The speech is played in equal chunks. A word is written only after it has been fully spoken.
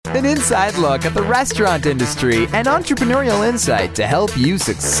An inside look at the restaurant industry and entrepreneurial insight to help you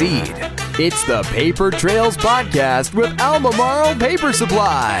succeed. It's the Paper Trails Podcast with Albemarle Paper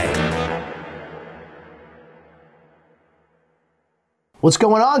Supply. What's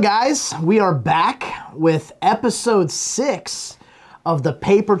going on, guys? We are back with episode 6 of the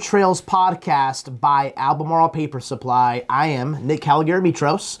Paper Trails Podcast by Albemarle Paper Supply. I am Nick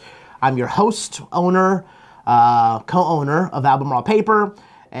Caligari-Mitros. I'm your host, owner, co-owner of Albemarle Paper,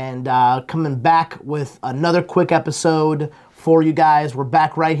 and coming back with another quick episode for you guys. We're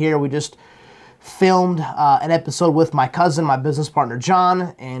back right here. We just filmed an episode with my cousin, my business partner,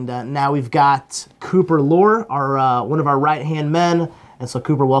 John, and now we've got Cooper Lohr, our one of our right-hand men. And so,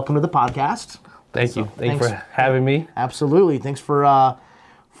 Cooper, welcome to the podcast. Thank you. Thanks for having me. Absolutely. Thanks for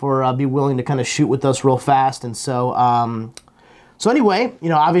being willing to kind of shoot with us real fast. And so, anyway,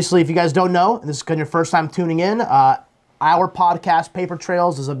 obviously, if you guys don't know, and this is kind of your first time tuning in, our podcast, Paper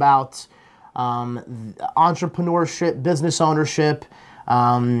Trails, is about entrepreneurship, business ownership,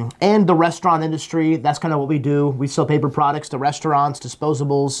 and the restaurant industry. That's kind of what we do. We sell paper products to restaurants,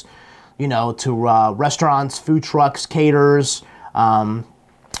 disposables, to restaurants, food trucks, caterers, and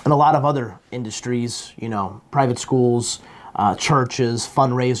a lot of other industries, private schools, churches,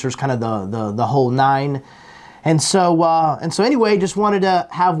 fundraisers, kind of the whole nine. And so anyway, just wanted to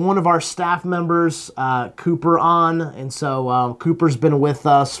have one of our staff members, Cooper, on. And so Cooper's been with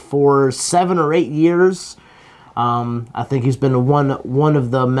us for 7 or 8 years. I think he's been one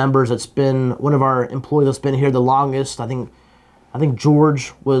of the members that's been one of our employees that's been here the longest. I think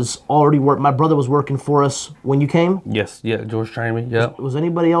George was already my brother was working for us when you came. Yes, yeah, George trained me. Yeah. Was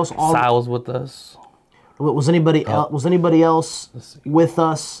anybody else? Sal was with us. Was anybody else with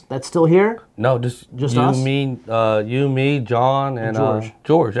us that's still here? No, just you, us? me, John, and George.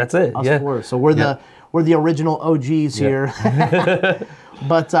 George. That's it. Us yeah. four. So we're the original OGs here.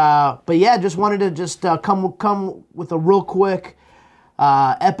 But yeah, just wanted to come with a real quick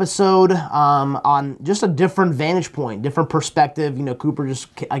episode on just a different vantage point, different perspective. Cooper just,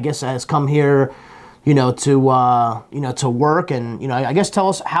 I guess, has come here, to work, and I guess tell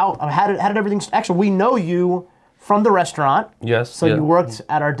us how did everything. Actually, we know you from the restaurant. Yes. So you worked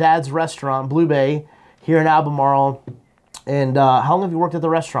at our dad's restaurant, Blue Bay, here in Albemarle, and how long have you worked at the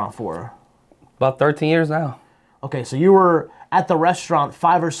restaurant for? About 13 years now. Okay, so you were at the restaurant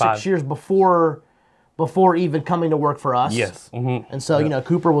 5 or 6 years before even coming to work for us. Yes. Mm-hmm. And so,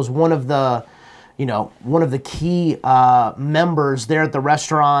 Cooper was one of the key members there at the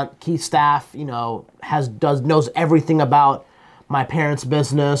restaurant, key staff, knows everything about my parents'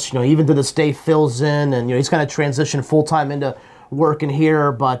 business, even to this day fills in, and, he's kind of transitioned full-time into working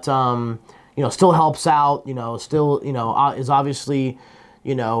here, but, still helps out, still, is obviously,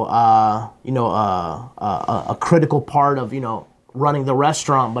 a critical part of, running the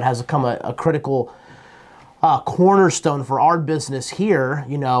restaurant, but has become a critical cornerstone for our business here.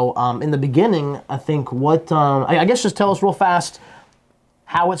 In the beginning, I think I guess just tell us real fast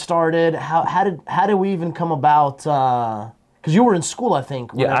how it started. How did we even come about? Because you were in school, I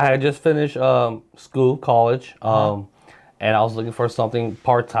think. Yeah, I had just finished college, and I was looking for something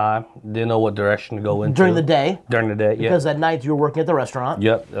part-time. Didn't know what direction to go into. During the day? During the day, yeah. Because at night you were working at the restaurant.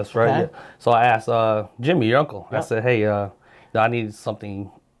 Yep, that's right. Okay. Yeah. So I asked Jimmy, your uncle. Yep. I said, hey, I need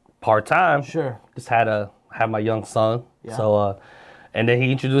something part-time. Sure. Just had my young son. Yeah. So, and then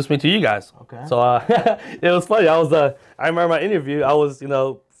he introduced me to you guys. Okay. So it was funny. I remember my interview. I was,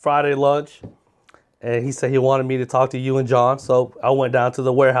 Friday lunch, and he said he wanted me to talk to you and John. So I went down to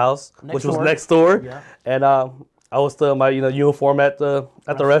the warehouse, which was next door. Yeah. And I was still in my uniform at the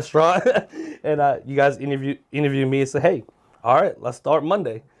restaurant, and you guys interviewed me and said, hey, all right, let's start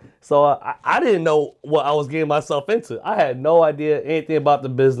Monday. So I didn't know what I was getting myself into. I had no idea anything about the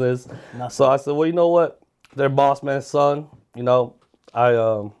business. Nothing. So I said, well, you know what? They're boss man's son. I'll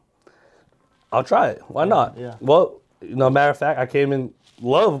try it. Why not? Yeah. Well, matter of fact, I came in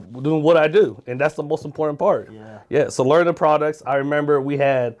love doing what I do, and that's the most important part. Yeah. Yeah. So learn the products. I remember we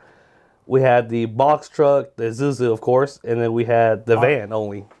had the box truck, the Zuzu, of course, and then we had the van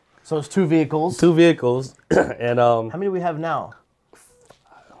only. So it's 2 vehicles. 2 vehicles, and How many do we have now?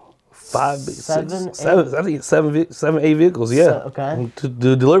 5, Seven, 6, 7. I think 7, 8 vehicles. Yeah. Okay. To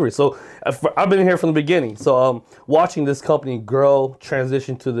do delivery. So I've been here from the beginning. So watching this company grow,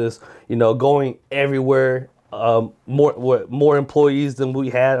 transition to this, going everywhere. More employees than we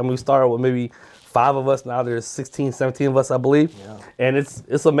had. I mean, we started with maybe 5 of us. Now there's 16, 17 of us, I believe. Yeah. And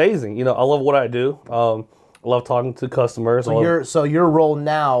it's amazing. I love what I do. I love talking to customers. So your role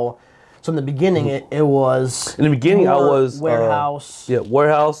now. So in the beginning, it was. In the beginning, I was warehouse.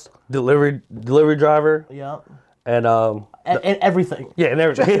 warehouse delivery driver. Yeah. And and everything. Yeah, and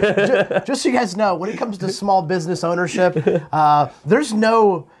everything. Just so you guys know, when it comes to small business ownership, there's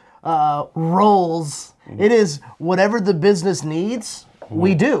no roles. It is whatever the business needs,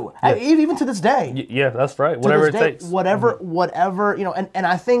 we do. Even to this day. Yeah, that's right. Whatever it takes. Whatever, and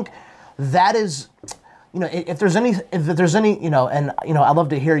I think that is, if there's any, and I'd love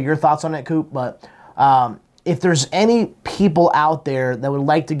to hear your thoughts on it, Coop, but if there's any people out there that would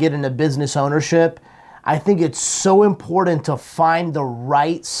like to get into business ownership, I think it's so important to find the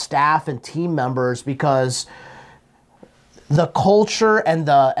right staff and team members, because the culture and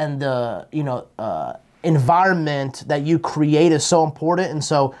the environment that you create is so important. And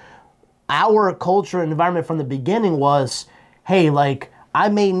so our culture and environment from the beginning was, hey, like, I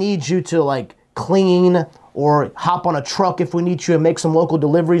may need you to like clean or hop on a truck if we need you and make some local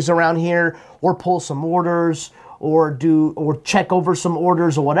deliveries around here, or pull some orders, or check over some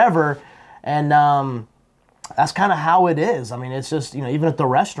orders or whatever. And that's kind of how it is. I mean, it's just, even at the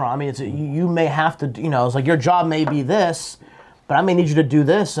restaurant, I mean, you may have to, it's like your job may be this, but I may need you to do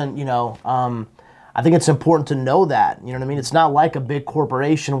this. And, I think it's important to know that, you know what I mean? It's not like a big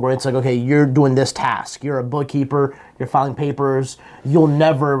corporation where it's like, okay, you're doing this task. You're a bookkeeper, you're filing papers, you'll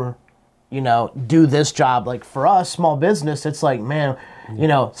never, do this job. Like for us, small business, it's like, man,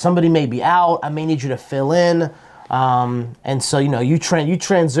 somebody may be out, I may need you to fill in. And so, you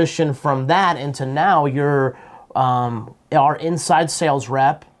transition from that into now you're our inside sales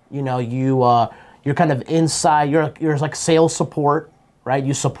rep. You're kind of inside, you're like sales support, right?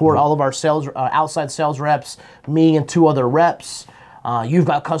 You support all of our sales, outside sales reps, me and 2 other reps. You've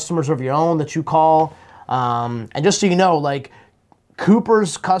got customers of your own that you call. And just so you know, like,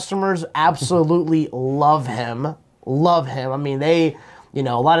 Cooper's customers absolutely love him. I mean, they, a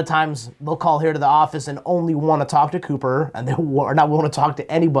lot of times they'll call here to the office and only want to talk to Cooper, and they are not willing to talk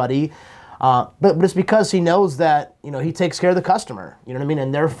to anybody. But it's because he knows that, he takes care of the customer. You know what I mean?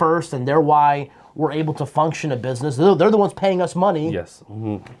 And they're first, and they're why we're able to function a business. They're the ones paying us money. Yes.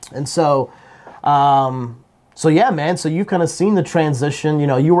 Mm-hmm. And so, yeah, man. So you've kind of seen the transition.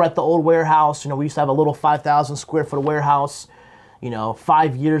 You were at the old warehouse. We used to have a little 5,000 square foot warehouse.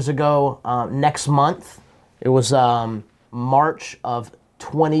 5 years ago, next month, it was March of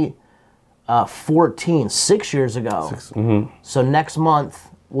 2014, 6 years ago. Mm-hmm. So next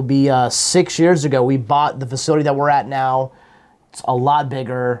month will be 6 years ago. We bought the facility that we're at now. It's a lot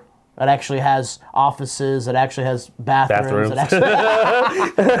bigger. It actually has offices. It actually has bathrooms.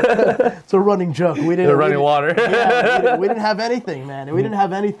 It's a running joke. We didn't. Running water. Yeah, we didn't have anything, man. We didn't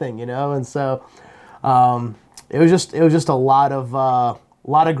have anything, and so it was just a lot of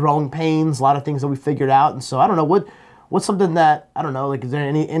growing pains, a lot of things that we figured out. And so I don't know what's something that, I don't know, like, is there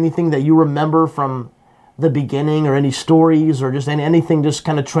anything that you remember from the beginning, or any stories, or just anything just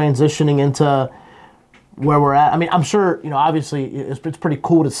kind of transitioning into where we're at? I mean, I'm sure, obviously it's pretty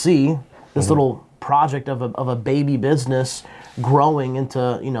cool to see this little project of a baby business growing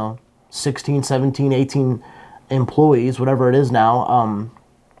into, 16, 17, 18 employees, whatever it is now.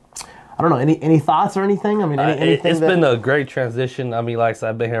 I don't know, any thoughts or anything? I mean, anything? It's been a great transition. I mean, like I said,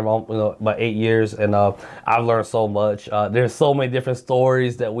 I've been here about 8 years, and I've learned so much. There's so many different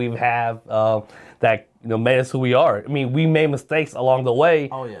stories that we've had that made us who we are. I mean, we made mistakes along the way,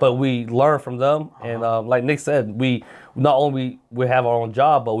 but we learn from them. And like Nick said, we not only we have our own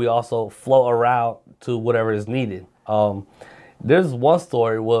job, but we also float around to whatever is needed. There's one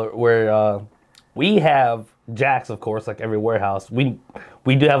story where we have jacks, of course, like every warehouse. We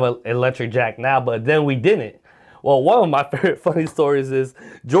do have an electric jack now, but then we didn't. Well, one of my favorite funny stories is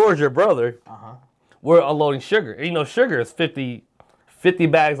George, your brother. We're unloading sugar. Sugar is 50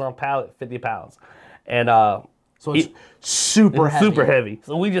 bags on pallet, 50 pounds. And so it's super heavy.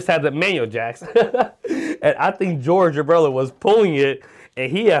 So we just had the manual jacks. And I think George, your brother, was pulling it,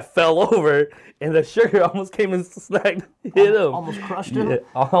 and he had fell over, and the sugar almost came and hit him. Almost crushed him? Yeah,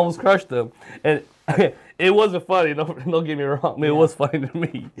 almost crushed him. And it wasn't funny. Don't get me wrong. I mean, it was funny to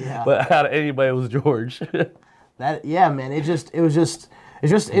me. Yeah. But out of anybody, it was George. Man. It's just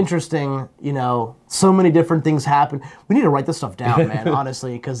interesting. So many different things happen. We need to write this stuff down, man.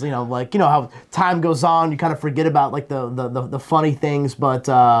 Honestly, because how time goes on, you kind of forget about like the funny things. But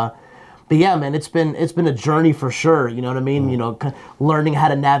yeah, man, it's been a journey for sure. You know what I mean? Learning how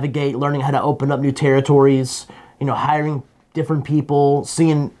to navigate, learning how to open up new territories. Hiring different people,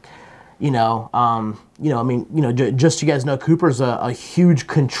 seeing. Just so you guys know, Cooper's a huge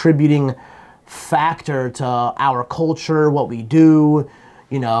contributing factor to our culture, what we do,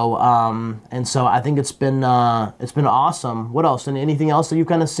 and so I think it's been awesome. What else? And anything else that you've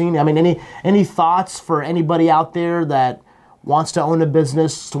kind of seen? I mean, any thoughts for anybody out there that wants to own a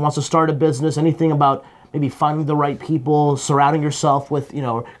business, wants to start a business? Anything about maybe finding the right people, surrounding yourself with,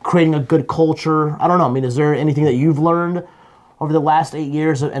 creating a good culture? I don't know. I mean, is there anything that you've learned over the last 8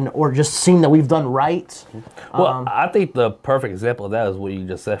 years, or just seen that we've done right? Well, I think the perfect example of that is what you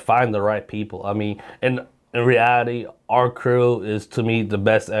just said, find the right people. I mean, in reality, our crew is, to me, the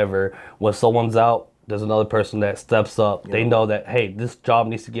best ever. When someone's out, there's another person that steps up. Yep. They know that, hey, this job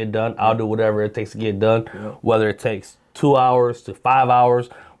needs to get done. I'll do whatever it takes to get done, whether it takes 2 hours to 5 hours.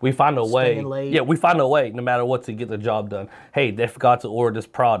 We find a way. Yeah, we find a way no matter what to get the job done. Hey, they forgot to order this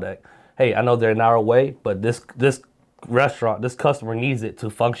product. Hey, I know they're an hour away, but this restaurant, this customer needs it to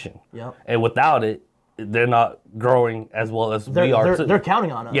function. Yep. And without it, they're not growing as well as we are too. They're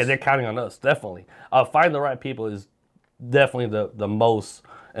counting on us. Yeah, they're counting on us, definitely. Finding the right people is definitely the most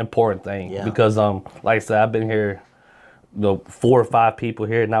important thing. Yeah. Because, like I said, I've been here, 4 or 5 people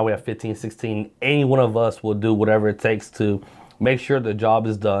here. Now we have 15, 16. Any one of us will do whatever it takes to make sure the job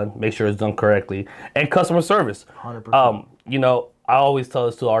is done, make sure it's done correctly, and customer service. 100%. I always tell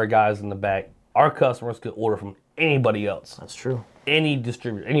this to our guys in the back. Our customers could order from anybody else. That's true. Any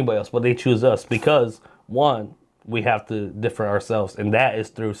distributor, anybody else, but they choose us because, one, we have to differ ourselves, and that is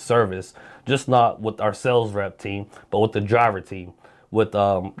through service, just not with our sales rep team, but with the driver team, with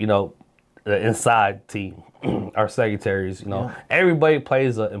the inside team, our secretaries. Everybody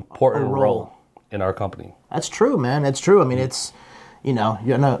plays an important role in our company. That's true, man. That's true. I mean, it's,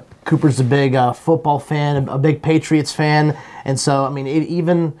 Cooper's a big football fan, a big Patriots fan, and so, I mean,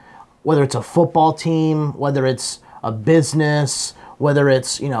 even whether it's a football team, whether it's a business, whether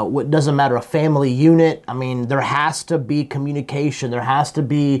it's, it doesn't matter, a family unit, I mean, there has to be communication. There has to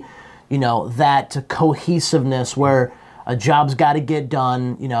be, that cohesiveness where a job's got to get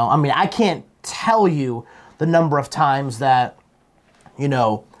done. I mean, I can't tell you the number of times that,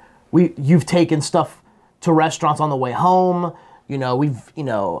 you've taken stuff to restaurants on the way home. We've,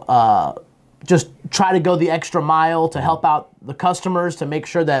 just try to go the extra mile to help out the customers to make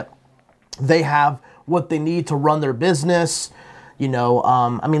sure that they have what they need to run their business.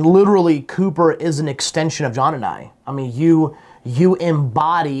 I mean, literally, Cooper is an extension of John and I. I mean, you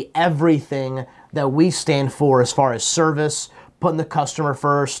embody everything that we stand for as far as service, putting the customer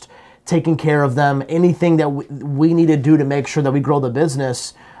first, taking care of them, anything that we need to do to make sure that we grow the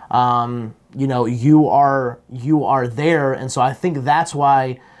business. You are there, and so I think that's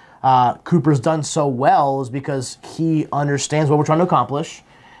why Cooper's done so well, is because he understands what we're trying to accomplish.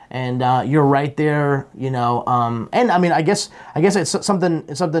 And you're right there, and I mean, I guess it's something,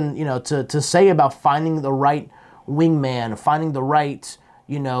 to say about finding the right wingman, finding the right,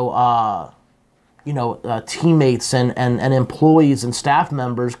 teammates and employees and staff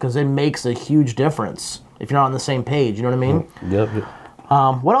members, because it makes a huge difference if you're not on the same page. You know what I mean? Yep.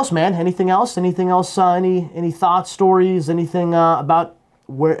 What else, man? Anything else? Any thoughts, stories? Anything about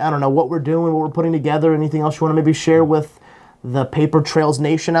what we're doing, what we're putting together? Anything else you want to maybe share with the Paper Trails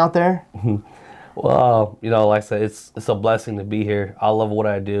Nation out there? Well, like I said, it's a blessing to be here. I love what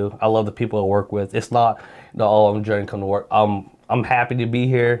I do. I love the people I work with. It's not, I'm trying to come to work. I'm happy to be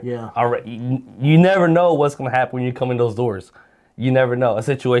here. Yeah. You never know what's going to happen when you come in those doors. You never know. A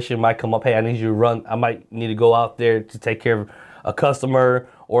situation might come up. Hey, I need you to run. I might need to go out there to take care of a customer,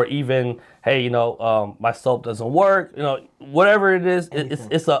 or even, hey, my soap doesn't work. Whatever it is,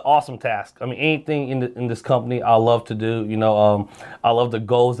 it's an awesome task. I mean, anything in this company I love to do. I love the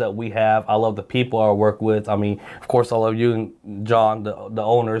goals that we have. I love the people I work with. I mean, of course, I love you and John, the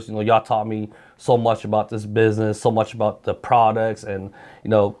owners. Y'all taught me so much about this business, so much about the products, and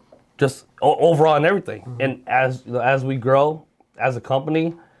just overall and everything. Mm-hmm. And as we grow as a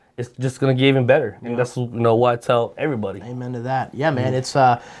company, it's just gonna get even better, and that's what I tell everybody. Amen to that. Yeah, man,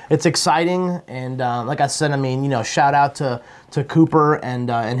 it's exciting, and like I said, I mean, shout out to Cooper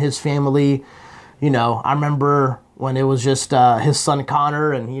and his family. I remember when it was just his son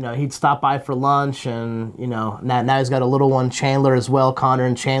Connor, and he'd stop by for lunch, and now he's got a little one, Chandler, as well. Connor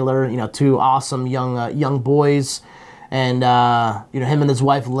and Chandler, 2 awesome young boys, and him and his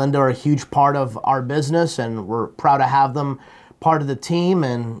wife Linda are a huge part of our business, and we're proud to have them part of the team.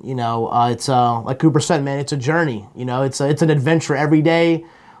 And it's like Cooper said, man, it's a journey. It's an adventure every day,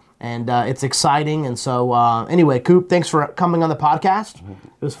 and it's exciting. And so anyway, Coop, thanks for coming on the podcast.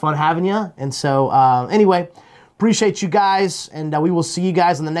 It was fun having you. And so anyway, appreciate you guys, and we will see you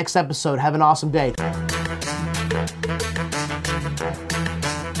guys in the next episode. Have an awesome day.